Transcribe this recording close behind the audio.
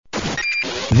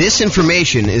This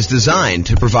information is designed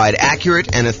to provide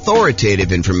accurate and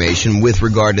authoritative information with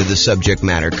regard to the subject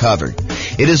matter covered.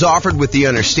 It is offered with the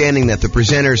understanding that the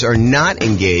presenters are not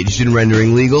engaged in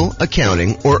rendering legal,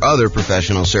 accounting, or other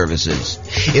professional services.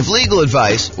 If legal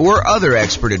advice or other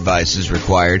expert advice is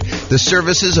required, the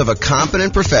services of a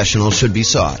competent professional should be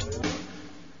sought.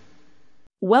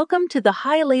 Welcome to the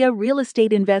Hialeah Real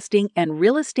Estate Investing and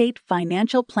Real Estate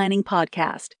Financial Planning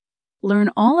Podcast.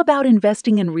 Learn all about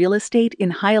investing in real estate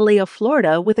in Hialeah,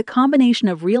 Florida with a combination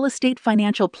of real estate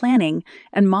financial planning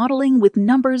and modeling with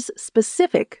numbers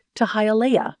specific to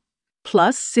Hialeah,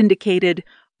 plus syndicated,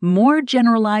 more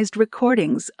generalized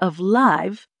recordings of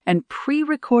live and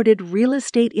pre-recorded real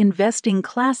estate investing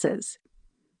classes.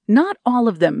 Not all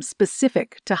of them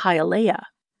specific to Hialeah.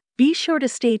 Be sure to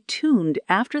stay tuned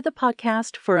after the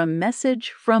podcast for a message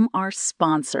from our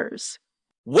sponsors.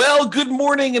 Well, good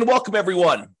morning and welcome,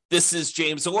 everyone. This is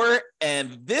James Orr,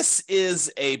 and this is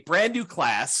a brand new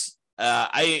class.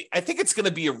 I think it's going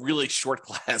to be a really short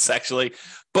class, actually,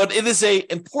 but it is an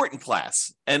important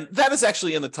class, and that is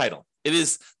actually in the title. It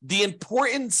is the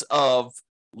importance of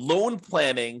loan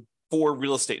planning for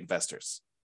real estate investors.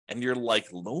 And you're like,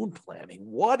 loan planning?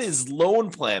 What is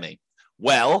loan planning?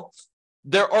 Well,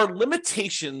 there are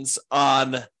limitations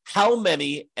on how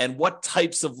many and what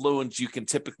types of loans you can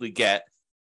typically get,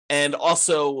 and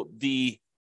also the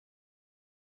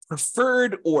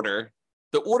preferred order,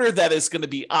 the order that is going to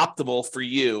be optimal for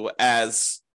you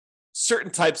as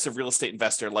certain types of real estate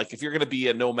investor. Like if you're going to be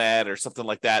a nomad or something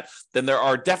like that, then there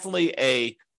are definitely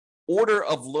a order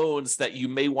of loans that you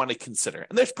may want to consider.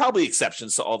 And there's probably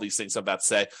exceptions to all these things I'm about to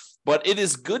say, but it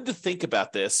is good to think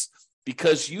about this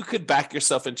because you could back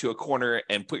yourself into a corner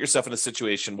and put yourself in a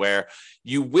situation where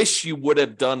you wish you would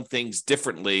have done things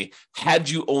differently had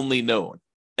you only known.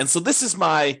 And so this is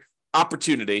my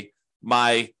opportunity,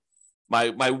 my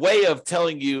way of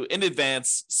telling you in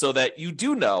advance so that you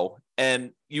do know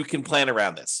and you can plan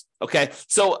around this. Okay.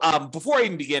 So before I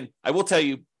even begin, I will tell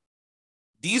you,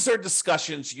 these are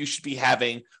discussions you should be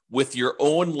having with your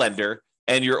own lender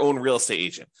and your own real estate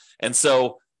agent. And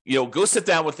so, go sit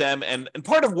down with them. And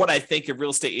part of what I think a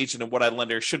real estate agent and what a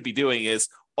lender should be doing is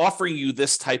offering you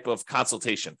this type of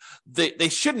consultation. They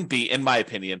shouldn't be, in my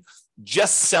opinion,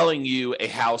 just selling you a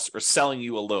house or selling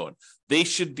you a loan. They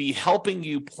should be helping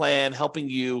you plan, helping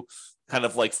you kind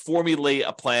of like formulate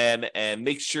a plan and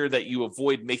make sure that you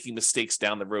avoid making mistakes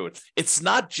down the road. It's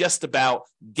not just about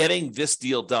getting this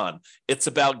deal done. It's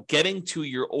about getting to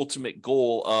your ultimate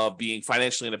goal of being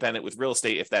financially independent with real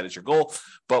estate, if that is your goal.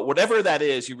 But whatever that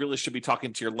is, you really should be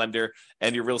talking to your lender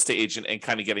and your real estate agent and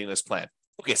kind of getting this plan.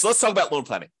 Okay, so let's talk about loan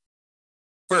planning.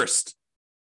 First,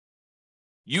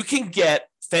 you can get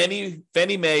Fannie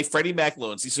Mae, Freddie Mac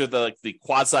loans. These are the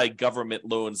quasi-government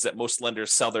loans that most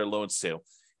lenders sell their loans to.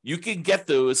 You can get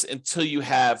those until you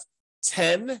have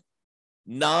 10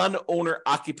 non-owner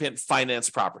occupant finance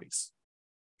properties.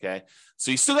 Okay, so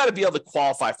you still got to be able to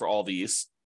qualify for all these,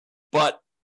 but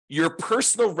your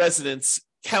personal residence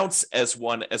counts as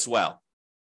one as well.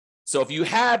 So if you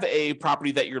have a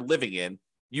property that you're living in,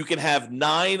 you can have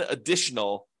 9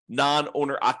 additional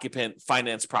non-owner occupant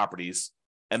finance properties.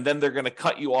 And then they're going to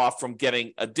cut you off from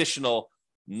getting additional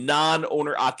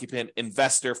non-owner occupant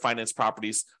investor finance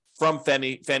properties from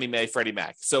Fannie Mae, Freddie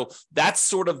Mac. So that's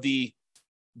sort of the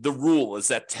rule, is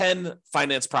that 10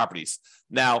 finance properties.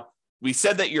 Now, we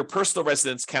said that your personal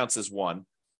residence counts as one.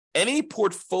 Any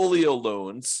portfolio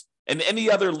loans and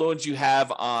any other loans you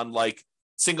have on like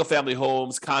single family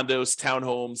homes, condos,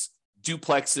 townhomes,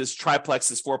 duplexes,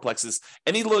 triplexes, fourplexes,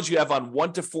 any loans you have on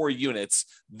 1 to 4 units,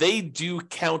 they do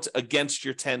count against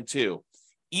your 10 too,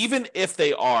 even if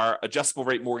they are adjustable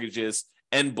rate mortgages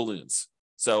and balloons.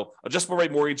 So adjustable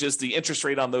rate mortgages, the interest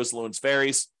rate on those loans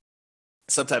varies.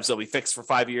 Sometimes they'll be fixed for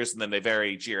 5 years and then they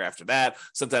vary each year after that.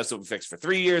 Sometimes they'll be fixed for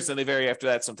 3 years and they vary after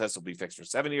that. Sometimes they'll be fixed for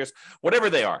 7 years,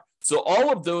 whatever they are. So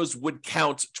all of those would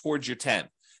count towards your 10.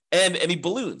 And any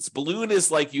balloons. Balloon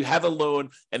is like you have a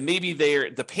loan and maybe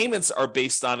the payments are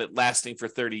based on it lasting for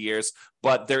 30 years,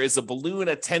 but there is a balloon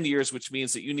at 10 years, which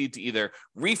means that you need to either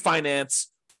refinance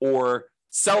or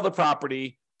sell the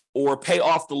property or pay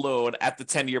off the loan at the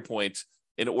 10-year point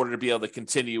in order to be able to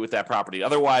continue with that property.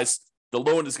 Otherwise, the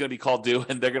loan is going to be called due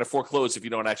and they're going to foreclose if you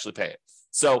don't actually pay it.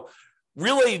 So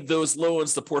really those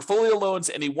loans, the portfolio loans,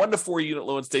 any 1 to 4 unit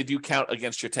loans, they do count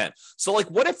against your 10. So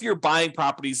like what if you're buying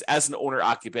properties as an owner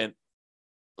occupant,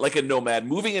 like a nomad,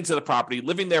 moving into the property,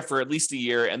 living there for at least a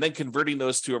year, and then converting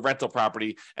those to a rental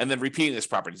property and then repeating those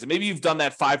properties? And maybe you've done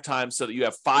that 5 times so that you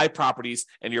have 5 properties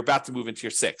and you're about to move into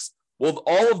your 6th. Well,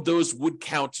 all of those would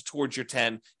count towards your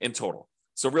 10 in total.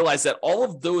 So realize that all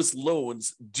of those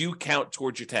loans do count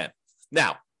towards your 10.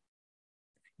 Now,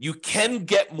 you can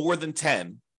get more than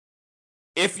 10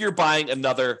 if you're buying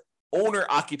another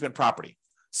owner-occupant property.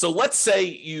 So let's say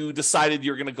you decided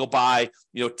you're going to go buy,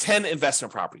 10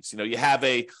 investment properties. You have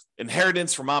a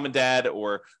inheritance from mom and dad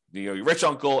or your rich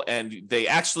uncle, and they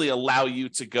actually allow you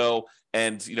to go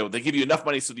and, they give you enough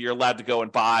money so that you're allowed to go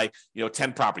and buy,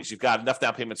 10 properties. You've got enough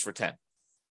down payments for 10.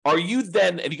 Are you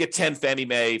then, and you get 10 Fannie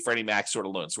Mae, Freddie Mac sort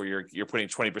of loans where you're putting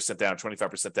 20% down,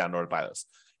 25% down in order to buy those.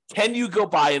 Can you go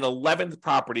buy an 11th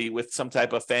property with some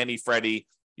type of Fannie, Freddie,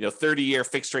 30-year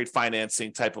fixed rate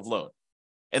financing type of loan?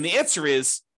 And the answer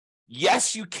is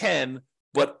yes, you can,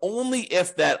 but only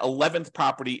if that 11th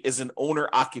property is an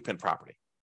owner-occupant property.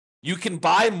 You can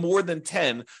buy more than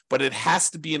 10, but it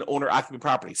has to be an owner-occupant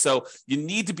property. So you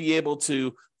need to be able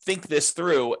to think this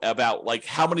through about like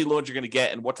how many loans you're going to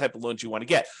get and what type of loans you want to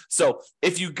get. So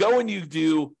if you go and you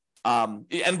do,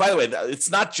 and by the way,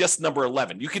 it's not just number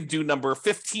 11. You can do number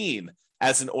 15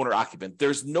 as an owner-occupant.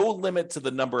 There's no limit to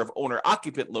the number of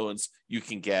owner-occupant loans you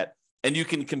can get, and you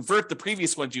can convert the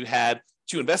previous ones you had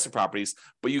to investment properties,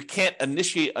 but you can't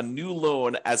initiate a new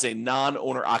loan as a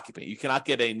non-owner occupant. You cannot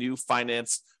get a new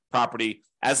finance property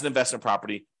as an investment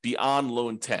property beyond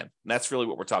loan 10. And that's really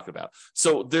what we're talking about.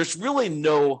 So there's really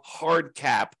no hard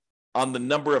cap on the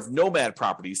number of nomad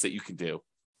properties that you can do.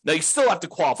 Now, you still have to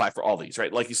qualify for all these,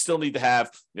 right? Like you still need to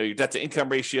have your debt to income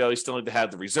ratio. You still need to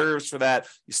have the reserves for that.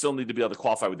 You still need to be able to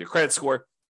qualify with your credit score.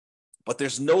 But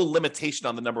there's no limitation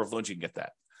on the number of loans you can get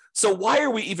that. So why are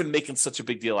we even making such a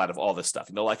big deal out of all this stuff?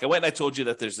 Like I went and I told you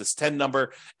that there's this 10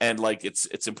 number and like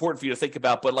it's important for you to think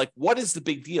about, but like what is the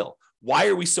big deal? Why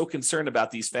are we so concerned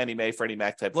about these Fannie Mae, Freddie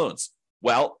Mac type loans?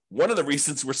 Well, one of the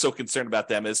reasons we're so concerned about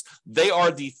them is they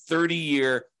are the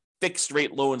 30-year fixed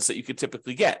rate loans that you could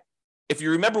typically get. If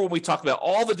you remember when we talked about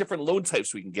all the different loan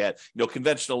types we can get,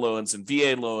 conventional loans and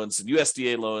VA loans and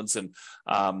USDA loans and,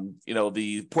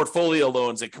 the portfolio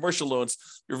loans and commercial loans,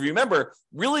 you remember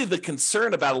really the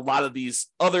concern about a lot of these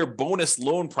other bonus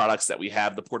loan products that we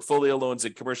have, the portfolio loans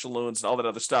and commercial loans and all that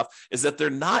other stuff, is that they're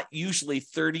not usually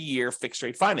 30-year fixed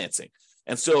rate financing.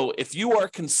 And so if you are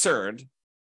concerned,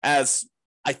 as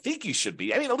I think you should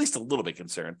be, at least a little bit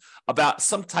concerned about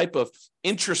some type of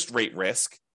interest rate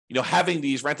risk, having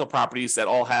these rental properties that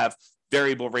all have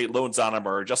variable rate loans on them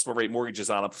or adjustable rate mortgages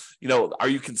on them, are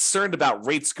you concerned about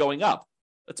rates going up?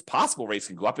 It's possible rates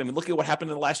can go up. Look at what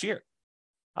happened in the last year.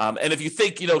 And if you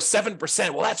think, 7%,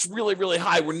 well, that's really, really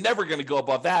high. We're never going to go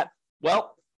above that.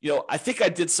 Well, I think I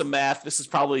did some math. This is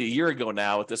probably a year ago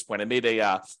now at this point. I made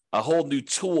a whole new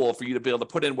tool for you to be able to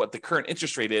put in what the current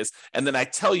interest rate is. And then I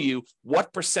tell you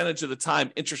what percentage of the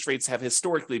time interest rates have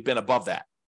historically been above that.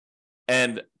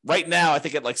 And right now, I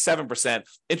think at like 7%,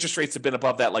 interest rates have been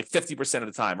above that like 50% of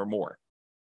the time or more.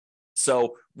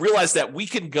 So realize that we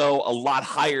can go a lot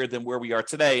higher than where we are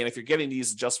today. And if you're getting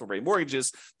these adjustable rate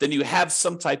mortgages, then you have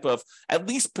some type of at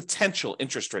least potential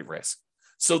interest rate risk.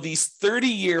 So these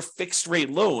 30-year fixed rate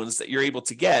loans that you're able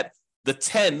to get, the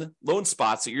 10 loan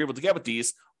spots that you're able to get with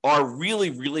these are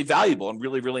really, really valuable and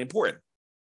really, really important.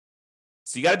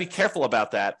 So you got to be careful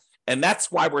about that. And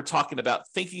that's why we're talking about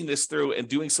thinking this through and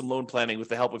doing some loan planning with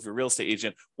the help of your real estate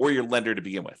agent or your lender to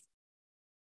begin with.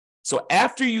 So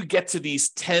after you get to these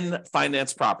 10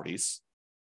 finance properties,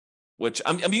 which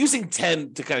I'm using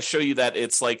 10 to kind of show you that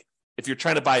it's like if you're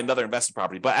trying to buy another investment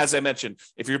property. But as I mentioned,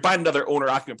 if you're buying another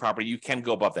owner-occupant property, you can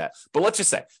go above that. But let's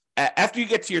just say, after you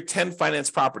get to your 10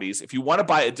 finance properties, if you want to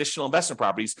buy additional investment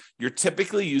properties, you're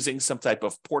typically using some type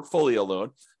of portfolio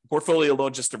loan. Portfolio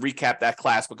loan, just to recap that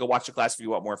class, but go watch the class if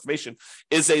you want more information,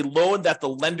 is a loan that the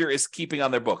lender is keeping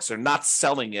on their books. They're not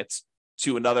selling it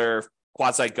to another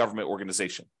quasi-government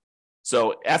organization.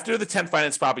 So after the 10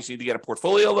 finance properties, you need to get a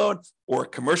portfolio loan or a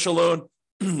commercial loan,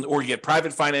 or you get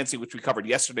private financing, which we covered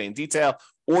yesterday in detail,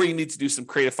 or you need to do some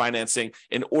creative financing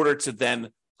in order to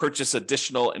then purchase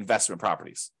additional investment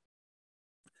properties.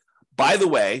 By the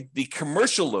way, the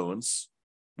commercial loans,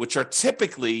 which are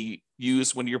typically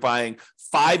used when you're buying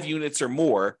 5 units or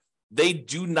more, they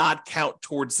do not count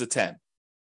towards the 10.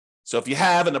 So if you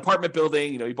have an apartment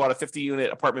building, you bought a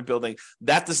 50-unit apartment building,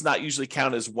 that does not usually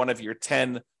count as one of your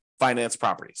 10 finance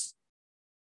properties.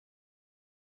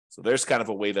 So there's kind of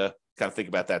a way to kind of think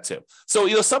about that too. So,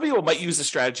 some people might use the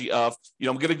strategy of,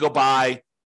 I'm going to go buy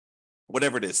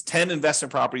whatever it is, 10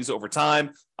 investment properties over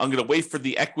time. I'm going to wait for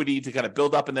the equity to kind of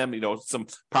build up in them. Some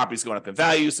properties going up in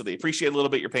value, so they appreciate a little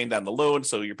bit. You're paying down the loan,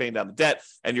 so you're paying down the debt,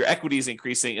 and your equity is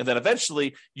increasing. And then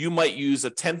eventually, you might use a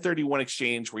 1031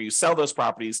 exchange where you sell those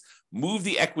properties, move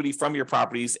the equity from your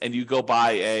properties, and you go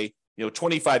buy a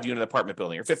 25-unit apartment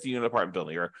building or 50-unit apartment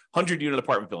building or 100-unit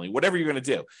apartment building, whatever you're going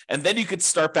to do. And then you could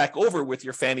start back over with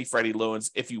your Fannie Freddie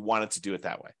loans if you wanted to do it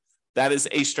that way. That is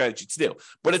a strategy to do.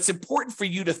 But it's important for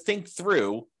you to think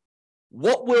through,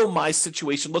 what will my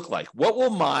situation look like? What will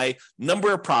my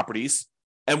number of properties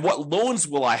and what loans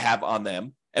will I have on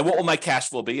them? And what will my cash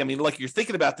flow be? I mean, like, you're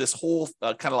thinking about this whole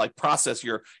kind of like process,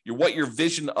 your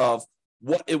vision of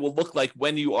what it will look like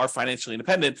when you are financially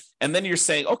independent. And then you're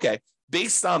saying, okay,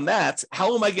 based on that,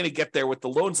 how am I going to get there with the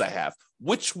loans I have?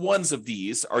 Which ones of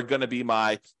these are going to be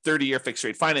my 30-year fixed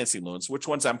rate financing loans? Which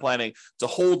ones I'm planning to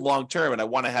hold long term? And I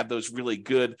want to have those really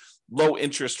good low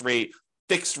interest rate,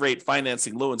 fixed rate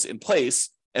financing loans in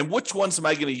place. And which ones am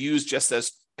I going to use just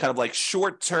as kind of like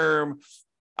short term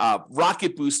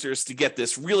rocket boosters to get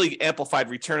this really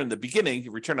amplified return in the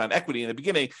beginning, return on equity in the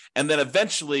beginning, and then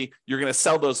eventually you're going to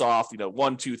sell those off,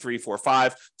 1, 2, 3, 4,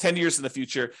 5, 10 years in the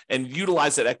future, and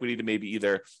utilize that equity to maybe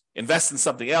either invest in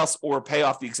something else or pay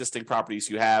off the existing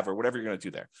properties you have or whatever you're going to do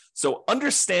there. So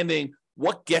understanding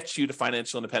what gets you to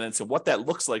financial independence and what that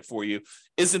looks like for you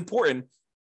is important.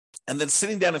 And then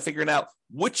sitting down and figuring out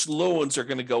which loans are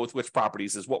going to go with which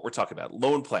properties is what we're talking about.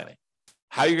 Loan planning.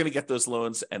 How you're going to get those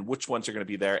loans and which ones are going to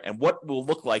be there and what will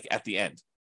look like at the end.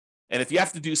 And if you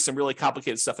have to do some really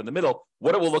complicated stuff in the middle,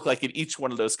 what it will look like in each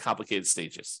one of those complicated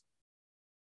stages.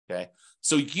 Okay.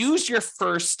 So use your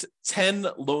first 10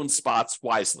 loan spots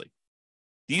wisely.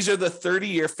 These are the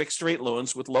 30-year fixed rate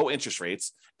loans with low interest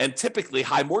rates and typically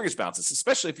high mortgage balances,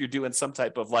 especially if you're doing some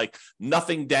type of like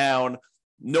nothing down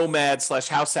nomad /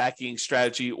 house hacking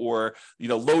strategy, or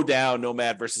low down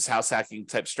nomad versus house hacking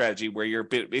type strategy, where you're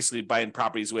basically buying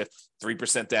properties with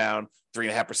 3% down,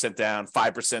 3.5% down,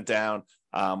 5% down,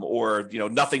 or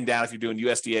nothing down if you're doing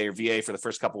USDA or VA for the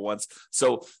first couple ones.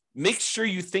 So make sure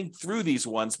you think through these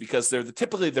ones, because they're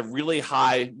typically the really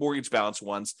high mortgage balance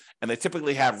ones, and they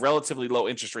typically have relatively low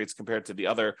interest rates compared to the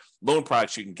other loan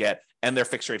products you can get, and they're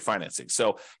fixed rate financing.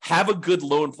 So have a good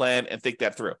loan plan and think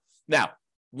that through. Now,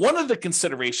 one of the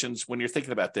considerations when you're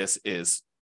thinking about this is,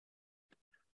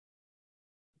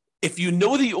 if you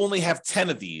know that you only have 10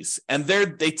 of these, and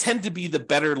they tend to be the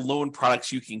better loan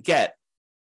products you can get,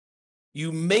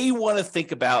 you may want to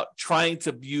think about trying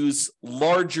to use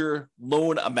larger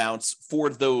loan amounts for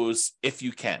those if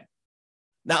you can.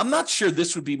 Now, I'm not sure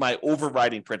this would be my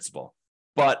overriding principle,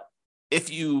 but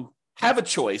if you have a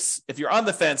choice, if you're on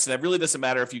the fence, and it really doesn't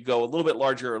matter if you go a little bit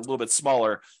larger or a little bit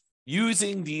smaller,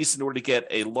 using these in order to get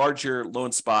a larger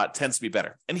loan spot tends to be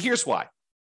better. And here's why.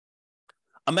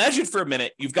 Imagine for a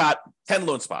minute, you've got 10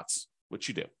 loan spots, which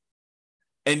you do.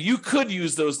 And you could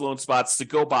use those loan spots to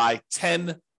go buy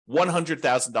 10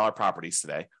 $100,000 properties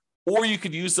today. Or you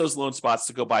could use those loan spots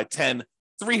to go buy 10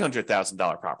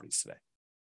 $300,000 properties today.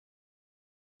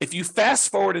 If you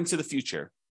fast forward into the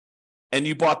future and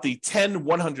you bought the 10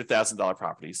 $100,000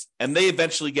 properties and they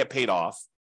eventually get paid off,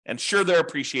 and sure, they're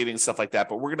appreciating and stuff like that,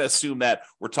 but we're going to assume that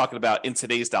we're talking about in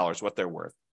today's dollars what they're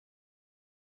worth.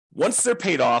 Once they're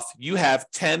paid off, you have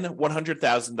 10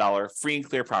 $100,000 free and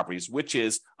clear properties, which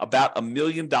is about $1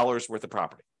 million worth of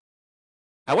property.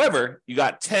 However, you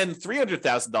got 10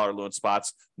 $300,000 loan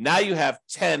spots. Now you have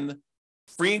 10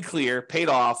 free and clear, paid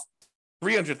off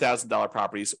 $300,000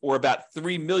 properties, or about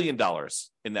 $3 million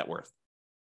in net worth.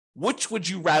 Which would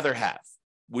you rather have?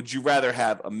 Would you rather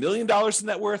have $1 million in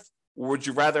net worth, or would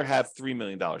you rather have $3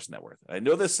 million in net worth? I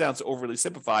know this sounds overly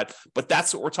simplified, but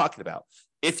that's what we're talking about.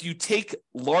 If you take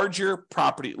larger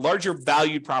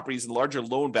valued properties and larger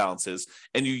loan balances,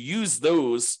 and you use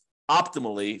those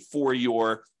optimally for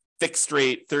your fixed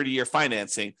rate 30-year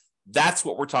financing, that's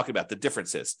what we're talking about. The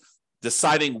difference is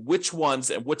deciding which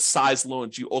ones and which size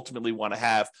loans you ultimately want to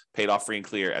have paid off free and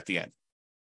clear at the end.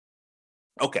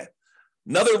 Okay,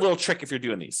 another little trick if you're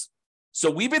doing these.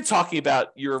 So we've been talking about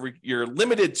you're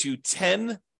limited to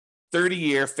 10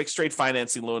 30-year fixed rate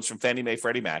financing loans from Fannie Mae,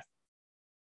 Freddie Mac.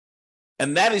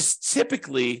 And that is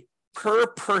typically per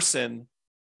person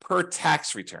per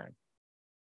tax return.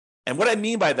 And what I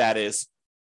mean by that is,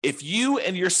 if you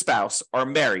and your spouse are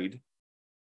married,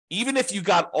 even if you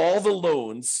got all the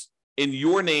loans in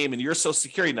your name and your social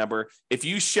security number, if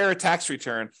you share a tax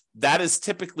return, that is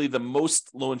typically the most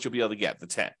loans you'll be able to get, the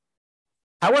 10.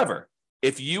 However,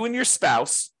 if you and your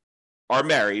spouse are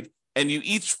married and you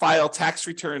each file tax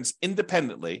returns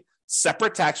independently,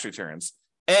 separate tax returns,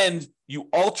 and you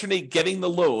alternate getting the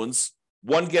loans,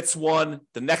 one gets one,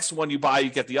 the next one you buy, you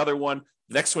get the other one,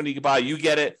 the next one you buy, you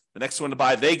get it, the next one to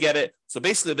buy, they get it. So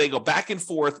basically they go back and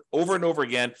forth over and over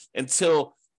again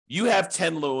until you have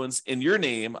 10 loans in your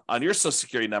name, on your social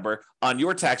security number, on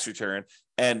your tax return,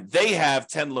 and they have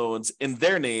 10 loans in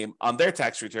their name on their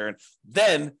tax return.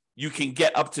 Then you can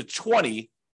get up to 20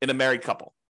 in a married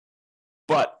couple.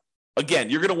 But again,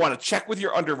 you're going to want to check with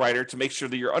your underwriter to make sure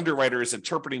that your underwriter is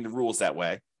interpreting the rules that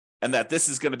way and that this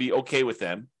is going to be okay with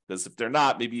them, Because if they're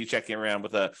not, maybe you check in around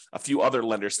with a few other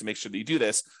lenders to make sure that you do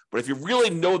this. But if you really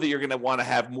know that you're going to want to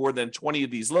have more than 20 of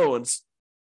these loans,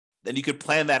 then you could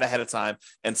plan that ahead of time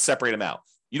and separate them out.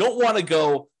 You don't want to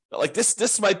go like this.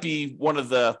 This might be one of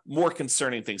the more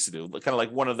concerning things to do, kind of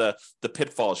like one of the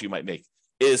pitfalls you might make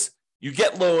is you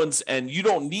get loans and you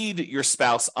don't need your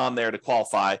spouse on there to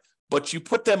qualify, but you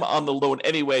put them on the loan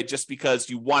anyway, just because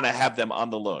you want to have them on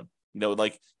the loan.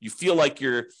 Like you feel like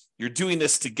you're doing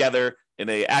this together in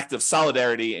an act of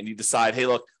solidarity, and you decide, hey,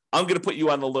 look, I'm going to put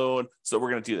you on the loan, so we're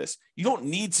going to do this. You don't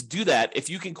need to do that if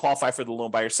you can qualify for the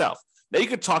loan by yourself. Now, you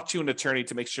could talk to an attorney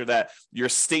to make sure that your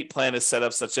estate plan is set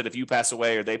up such that if you pass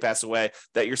away or they pass away,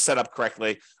 that you're set up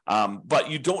correctly.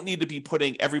 But you don't need to be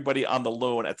putting everybody on the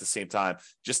loan at the same time.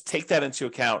 Just take that into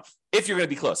account if you're going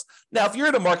to be close. Now, if you're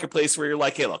in a marketplace where you're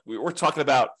like, hey, look, we're talking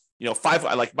about,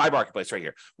 I like my marketplace right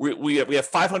here. We have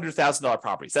 $500,000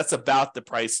 properties. That's about the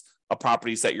price of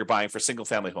properties that you're buying for single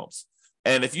family homes.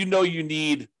 And if you know you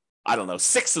need,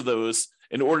 6 of those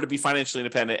in order to be financially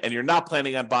independent, and you're not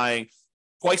planning on buying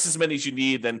twice as many as you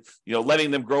need, then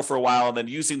letting them grow for a while and then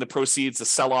using the proceeds to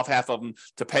sell off half of them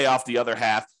to pay off the other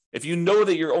half. If you know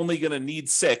that you're only going to need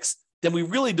 6, then we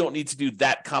really don't need to do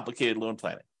that complicated loan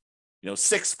planning.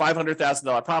 6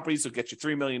 $500,000 properties will get you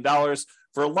 $3 million.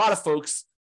 For a lot of folks,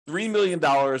 $3 million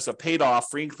of paid off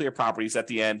free and clear properties at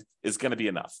the end is going to be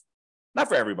enough. Not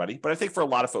for everybody, but I think for a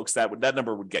lot of folks that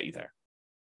number would get you there.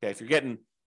 Okay, if you're getting,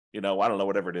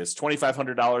 whatever it is,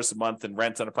 $2,500 a month in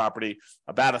rent on a property,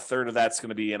 about a third of that's going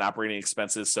to be in operating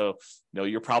expenses. So,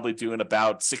 you're probably doing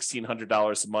about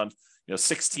 $1,600 a month.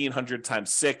 1,600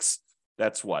 times 6,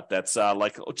 that's what? That's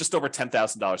like just over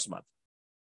 $10,000 a month,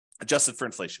 adjusted for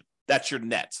inflation. That's your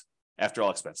net after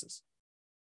all expenses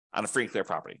on a free and clear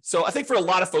property. So I think for a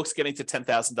lot of folks, getting to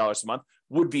 $10,000 a month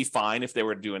would be fine if they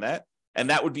were doing that. And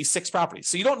that would be 6 properties.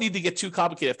 So you don't need to get too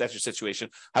complicated if that's your situation.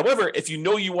 However, if you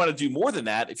know you want to do more than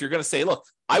that, if you're going to say, look,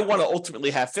 I want to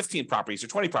ultimately have 15 properties or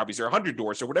 20 properties or 100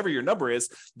 doors or whatever your number is,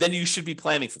 then you should be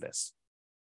planning for this.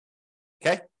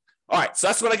 Okay? All right. So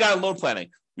that's what I got on loan planning.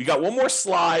 We got one more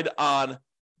slide on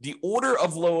the order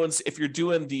of loans if you're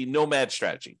doing the nomad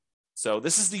strategy. So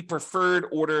this is the preferred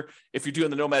order if you're doing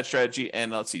the nomad strategy.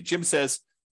 And let's see, Jim says,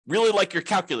 really like your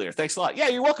calculator. Thanks a lot. Yeah,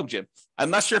 you're welcome, Jim. I'm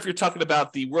not sure if you're talking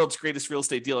about the world's greatest real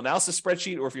estate deal analysis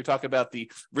spreadsheet or if you're talking about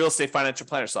the real estate financial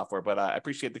planner software, but I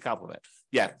appreciate the compliment.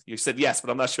 Yeah, you said yes, but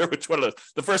I'm not sure which one of those.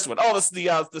 The first one. Oh, this is the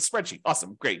spreadsheet.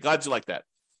 Awesome. Great. Glad you like that.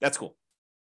 That's cool.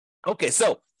 Okay,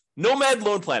 so nomad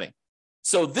loan planning.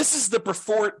 So this is the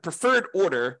preferred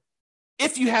order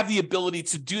if you have the ability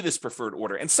to do this preferred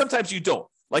order. And sometimes you don't.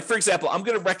 Like, for example, I'm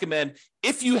going to recommend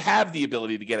if you have the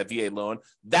ability to get a VA loan,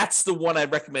 that's the one I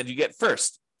recommend you get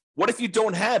first. What if you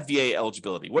don't have VA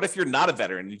eligibility? What if you're not a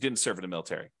veteran and you didn't serve in the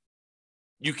military?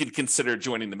 You could consider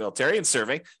joining the military and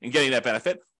serving and getting that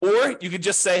benefit. Or you could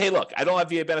just say, hey, look, I don't have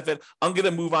VA benefit. I'm going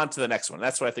to move on to the next one.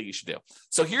 That's what I think you should do.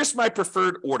 So here's my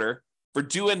preferred order for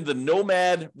doing the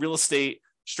nomad real estate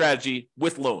strategy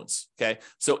with loans. Okay.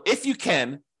 So if you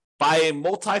can, buy a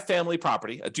multifamily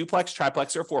property, a duplex,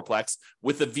 triplex, or fourplex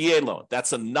with a VA loan.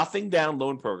 That's a nothing down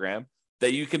loan program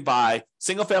that you can buy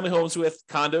single family homes with,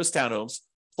 condos, townhomes.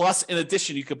 Plus, in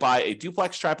addition, you could buy a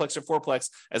duplex, triplex, or fourplex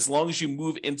as long as you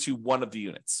move into one of the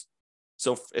units.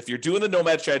 So if you're doing the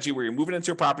nomad strategy where you're moving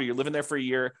into a property, you're living there for a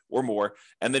year or more,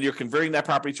 and then you're converting that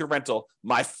property to a rental,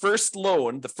 my first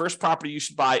loan, the first property you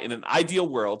should buy in an ideal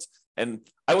world, and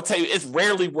I will tell you, it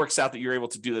rarely works out that you're able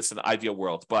to do this in an ideal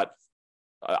world, but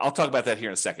I'll talk about that here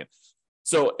in a second.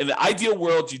 So in the ideal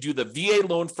world, you do the VA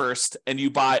loan first and you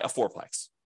buy a fourplex.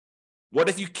 What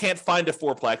if you can't find a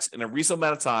fourplex in a reasonable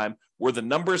amount of time where the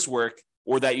numbers work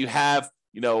or that you have,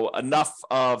 enough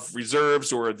of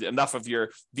reserves or enough of your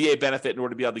VA benefit in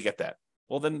order to be able to get that?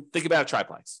 Well, then think about a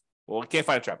triplex. Well, you can't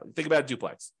find a triplex. Think about a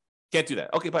duplex. Can't do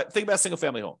that. Okay, but think about a single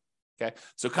family home. Okay,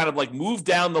 so kind of like move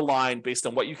down the line based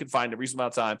on what you can find in a reasonable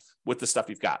amount of time with the stuff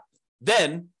you've got.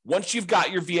 Then, once you've got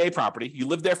your VA property, you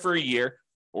live there for a year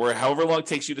or however long it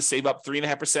takes you to save up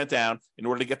 3.5% down in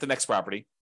order to get the next property.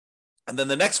 And then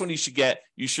the next one you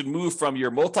should move from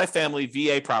your multifamily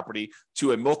VA property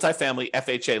to a multifamily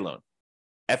FHA loan.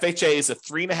 FHA is a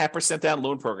 3.5% down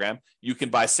loan program. You can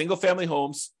buy single family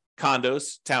homes,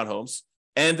 condos, townhomes,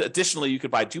 and additionally, you could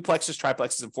buy duplexes,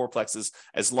 triplexes, and fourplexes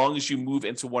as long as you move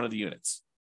into one of the units.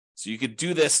 So you could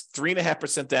do this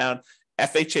 3.5% down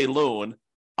FHA loan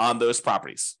on those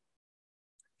properties.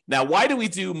 Now, why do we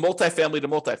do multifamily to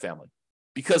multifamily?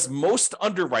 Because most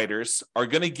underwriters are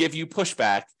going to give you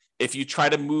pushback if you try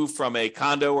to move from a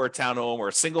condo or a townhome or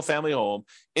a single family home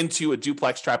into a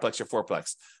duplex, triplex, or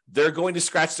fourplex. They're going to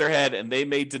scratch their head and they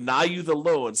may deny you the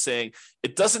loan saying,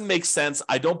 it doesn't make sense.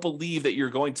 I don't believe that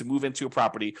you're going to move into a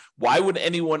property. Why would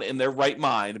anyone in their right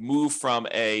mind move from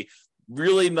a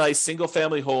really nice single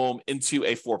family home into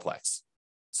a fourplex?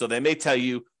 So they may tell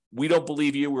you, we don't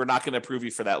believe you. We're not going to approve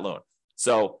you for that loan.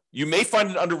 So you may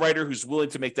find an underwriter who's willing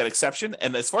to make that exception.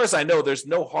 And as far as I know, there's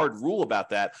no hard rule about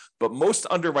that. But most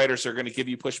underwriters are going to give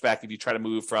you pushback if you try to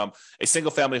move from a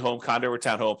single family home, condo, or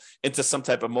townhome into some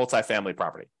type of multifamily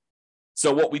property.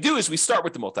 So what we do is we start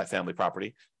with the multifamily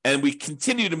property and we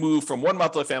continue to move from one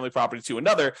multifamily property to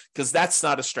another because that's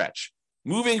not a stretch.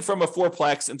 Moving from a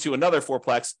fourplex into another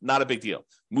fourplex, not a big deal.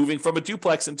 Moving from a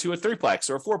duplex into a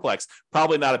threeplex or a fourplex,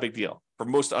 probably not a big deal for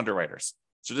most underwriters.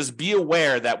 So just be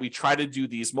aware that we try to do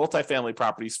these multifamily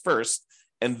properties first,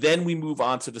 and then we move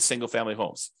on to the single family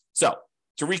homes. So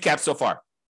to recap so far,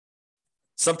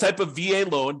 some type of VA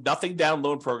loan, nothing down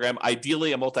loan program,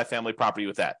 ideally a multifamily property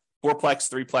with that.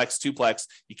 Fourplex, threeplex, twoplex.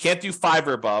 You can't do 5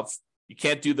 or above. You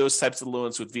can't do those types of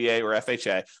loans with VA or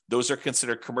FHA. Those are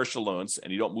considered commercial loans,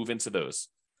 and you don't move into those.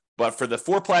 But for the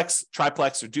fourplex,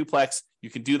 triplex, or duplex, you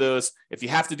can do those. If you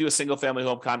have to do a single family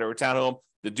home, condo, or townhome,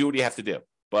 then do what you have to do.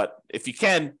 But if you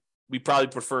can, we probably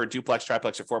prefer a duplex,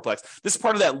 triplex, or fourplex. This is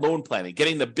part of that loan planning,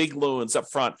 getting the big loans up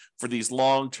front for these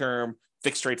long-term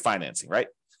fixed rate financing, right?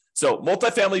 So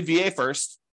multifamily VA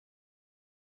first,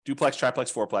 duplex,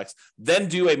 triplex, fourplex, then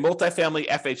do a multifamily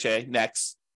FHA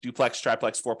next, duplex,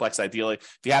 triplex, fourplex ideally.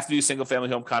 If you have to do single family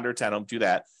home, condo, or townhome, do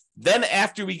that. Then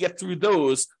after we get through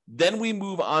those, then we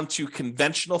move on to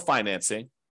conventional financing,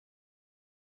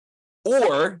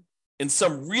 or in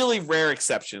some really rare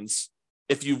exceptions,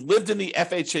 if you've lived in the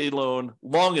FHA loan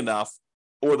long enough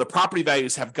or the property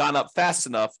values have gone up fast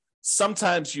enough,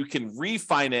 sometimes you can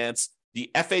refinance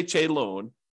the FHA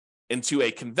loan into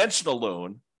a conventional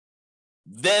loan,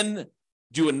 then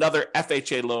do another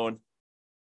FHA loan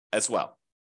as well.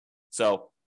 So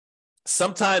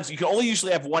sometimes you can only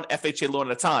usually have one FHA loan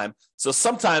at a time. So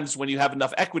sometimes when you have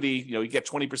enough equity, you get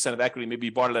 20% of equity, maybe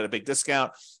you bought it at a big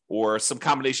discount or some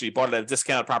combination, you bought it at a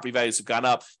discount, property values have gone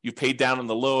up, you paid down on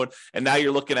the loan, and now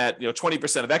you're looking at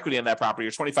 20% of equity in that property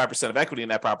or 25% of equity in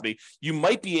that property. You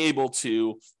might be able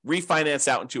to refinance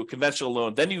out into a conventional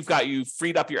loan. Then you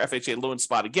freed up your FHA loan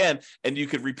spot again, and you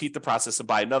could repeat the process and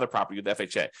buy another property with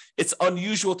FHA. It's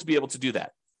unusual to be able to do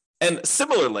that. And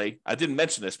similarly, I didn't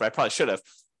mention this, but I probably should have.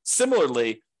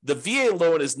 Similarly, the VA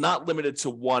loan is not limited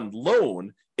to one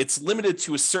loan. It's limited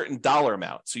to a certain dollar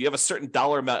amount. So you have a certain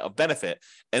dollar amount of benefit.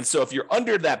 And so if you're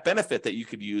under that benefit that you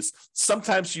could use,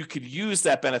 sometimes you could use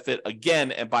that benefit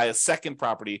again and buy a second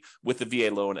property with the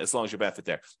VA loan as long as your benefit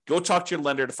there. Go talk to your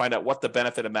lender to find out what the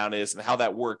benefit amount is and how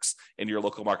that works in your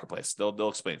local marketplace. They'll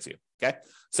explain it to you. Okay.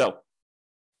 So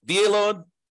VA loan,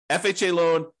 FHA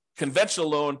loan, conventional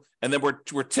loan, and then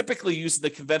we're typically using the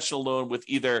conventional loan with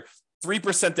either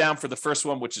 3% down for the first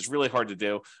one, which is really hard to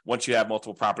do once you have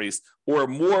multiple properties, or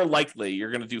more likely you're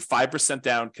going to do 5%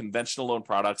 down conventional loan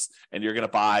products, and you're going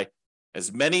to buy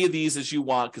as many of these as you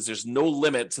want because there's no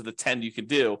limit to the 10 you can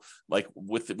do. Like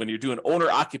when you're doing owner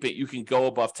occupant, you can go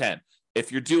above 10.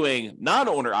 If you're doing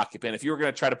non-owner occupant, if you were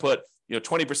going to try to put 20%,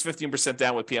 15%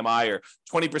 down with PMI or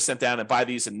 20% down and buy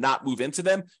these and not move into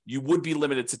them, you would be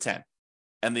limited to 10.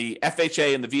 And the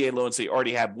FHA and the VA loans that you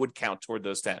already have would count toward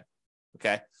those 10.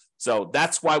 Okay. So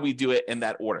that's why we do it in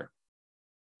that order.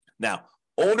 Now,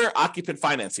 owner occupant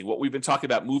financing, what we've been talking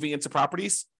about, moving into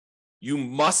properties, you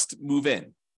must move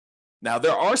in. Now,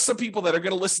 there are some people that are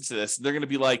going to listen to this. And they're going to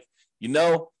be like,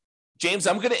 James,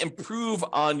 I'm going to improve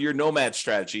on your nomad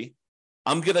strategy.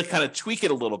 I'm going to kind of tweak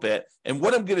it a little bit. And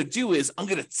what I'm going to do is I'm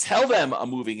going to tell them I'm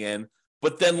moving in.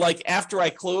 But then after I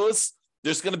close,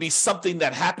 there's going to be something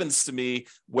that happens to me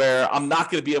where I'm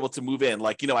not going to be able to move in.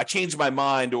 I changed my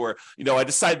mind, or, I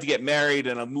decided to get married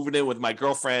and I'm moving in with my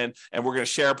girlfriend and we're going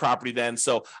to share a property then.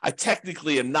 So I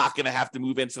technically am not going to have to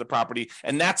move into the property.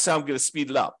 And that's how I'm going to speed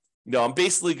it up. I'm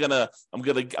basically I'm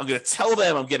going to tell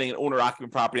them I'm getting an owner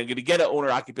occupant property. I'm going to get an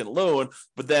owner occupant loan,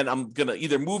 but then I'm going to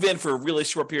either move in for a really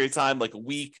short period of time, like a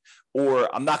week, or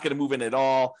I'm not going to move in at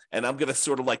all. And I'm going to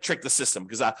sort of trick the system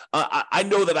because I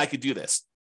know that I could do this.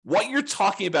 What you're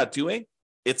talking about doing,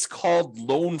 it's called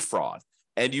loan fraud,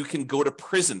 and you can go to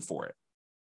prison for it,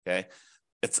 okay?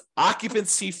 It's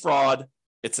occupancy fraud.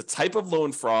 It's a type of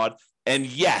loan fraud, and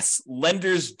yes,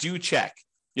 lenders do check.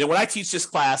 When I teach this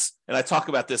class and I talk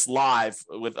about this live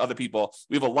with other people,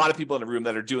 we have a lot of people in the room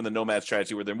that are doing the nomad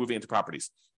strategy where they're moving into properties.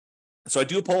 So I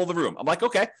do a poll of the room. I'm like,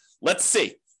 okay, let's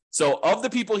see. So of the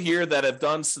people here that have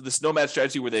done this nomad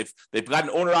strategy where they've got an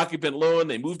owner-occupant loan,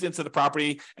 they moved into the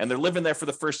property, and they're living there for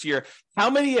the first year, how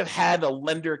many have had a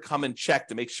lender come and check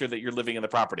to make sure that you're living in the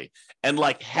property? And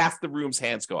like half the room's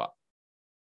hands go up.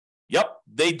 Yep,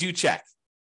 they do check.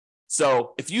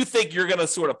 So if you think you're going to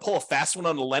sort of pull a fast one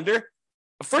on the lender,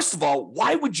 first of all,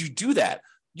 why would you do that?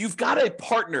 You've got a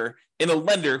partner in a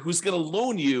lender who's going to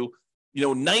loan you,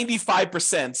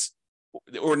 95%,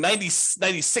 or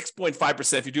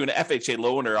 96.5% if you're doing an FHA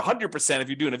loan, or 100% if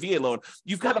you're doing a VA loan.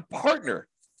 You've got a partner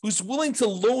who's willing to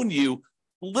loan you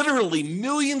literally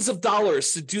millions of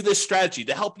dollars to do this strategy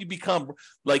to help you become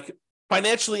like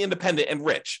financially independent and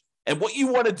rich. And what you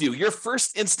want to do, your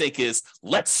first instinct is,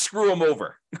 let's screw them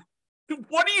over.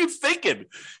 What are you thinking?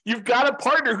 You've got a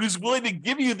partner who's willing to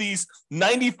give you these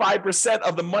 95%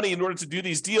 of the money in order to do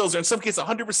these deals, or in some cases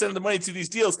 100% of the money to do these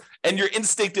deals, and your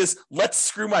instinct is, let's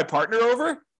screw my partner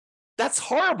over? That's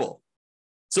horrible.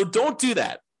 So don't do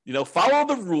that. Follow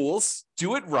the rules,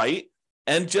 do it right,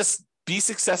 and just be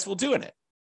successful doing it.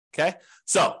 Okay?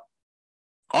 So,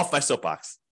 off my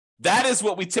soapbox. That is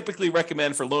what we typically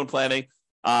recommend for loan planning.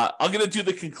 I'm going to do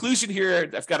the conclusion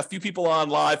here. I've got a few people on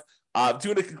live.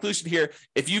 Doing a conclusion here.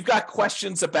 If you've got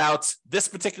questions about this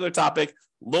particular topic,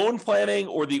 loan planning,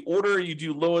 or the order you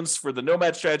do loans for the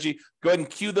nomad strategy, go ahead and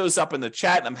queue those up in the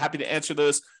chat, and I'm happy to answer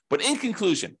those. But in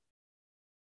conclusion,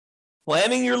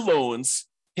 planning your loans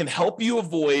can help you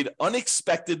avoid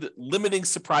unexpected limiting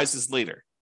surprises later.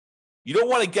 You don't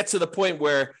want to get to the point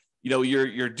where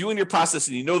you're doing your process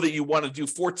and that you want to do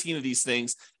 14 of these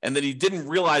things, and then you didn't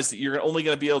realize that you're only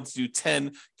going to be able to do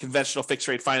 10 conventional fixed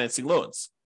rate financing loans.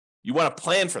 You want to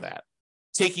plan for that,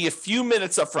 taking a few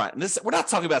minutes up front. And we're not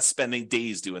talking about spending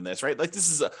days doing this, right? Like,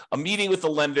 this is a meeting with the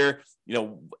lender,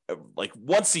 like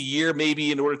once a year,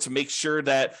 maybe, in order to make sure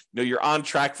that, you're on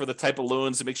track for the type of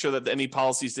loans, and make sure that any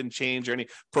policies didn't change or any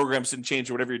programs didn't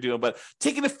change or whatever you're doing. But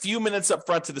taking a few minutes up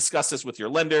front to discuss this with your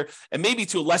lender, and maybe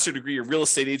to a lesser degree, your real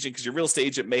estate agent, because your real estate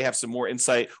agent may have some more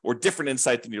insight or different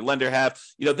insight than your lender have.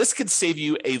 This could save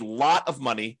you a lot of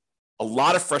money, a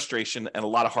lot of frustration, and a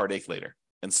lot of heartache later.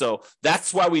 And so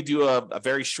that's why we do a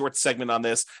very short segment on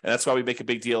this. And that's why we make a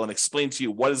big deal and explain to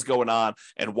you what is going on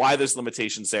and why there's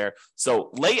limitations there.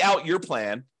 So lay out your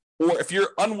plan, or if you're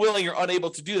unwilling or unable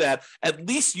to do that, at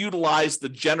least utilize the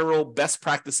general best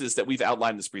practices that we've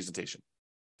outlined in this presentation.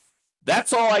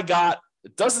 That's all I got.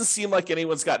 It doesn't seem like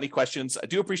anyone's got any questions. I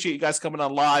do appreciate you guys coming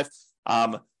on live.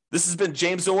 This has been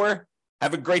James Orr.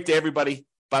 Have a great day, everybody.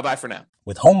 Bye-bye for now.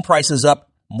 With home prices up,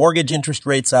 mortgage interest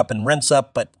rates up, and rents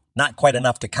up, but not quite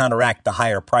enough to counteract the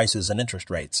higher prices and interest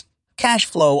rates, cash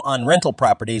flow on rental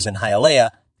properties in Hialeah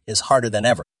is harder than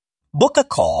ever. Book a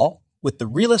call with the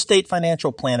Real Estate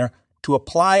Financial Planner to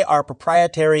apply our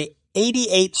proprietary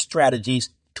 88 strategies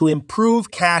to improve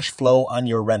cash flow on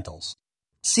your rentals.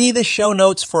 See the show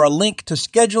notes for a link to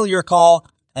schedule your call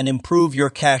and improve your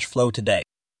cash flow today.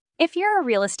 If you're a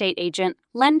real estate agent,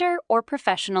 lender, or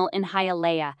professional in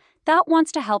Hialeah that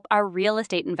wants to help our real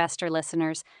estate investor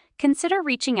listeners, consider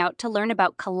reaching out to learn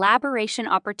about collaboration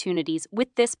opportunities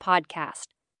with this podcast.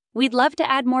 We'd love to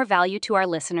add more value to our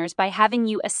listeners by having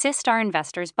you assist our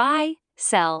investors buy,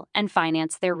 sell, and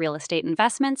finance their real estate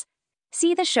investments.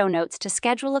 See the show notes to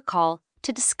schedule a call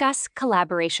to discuss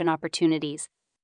collaboration opportunities.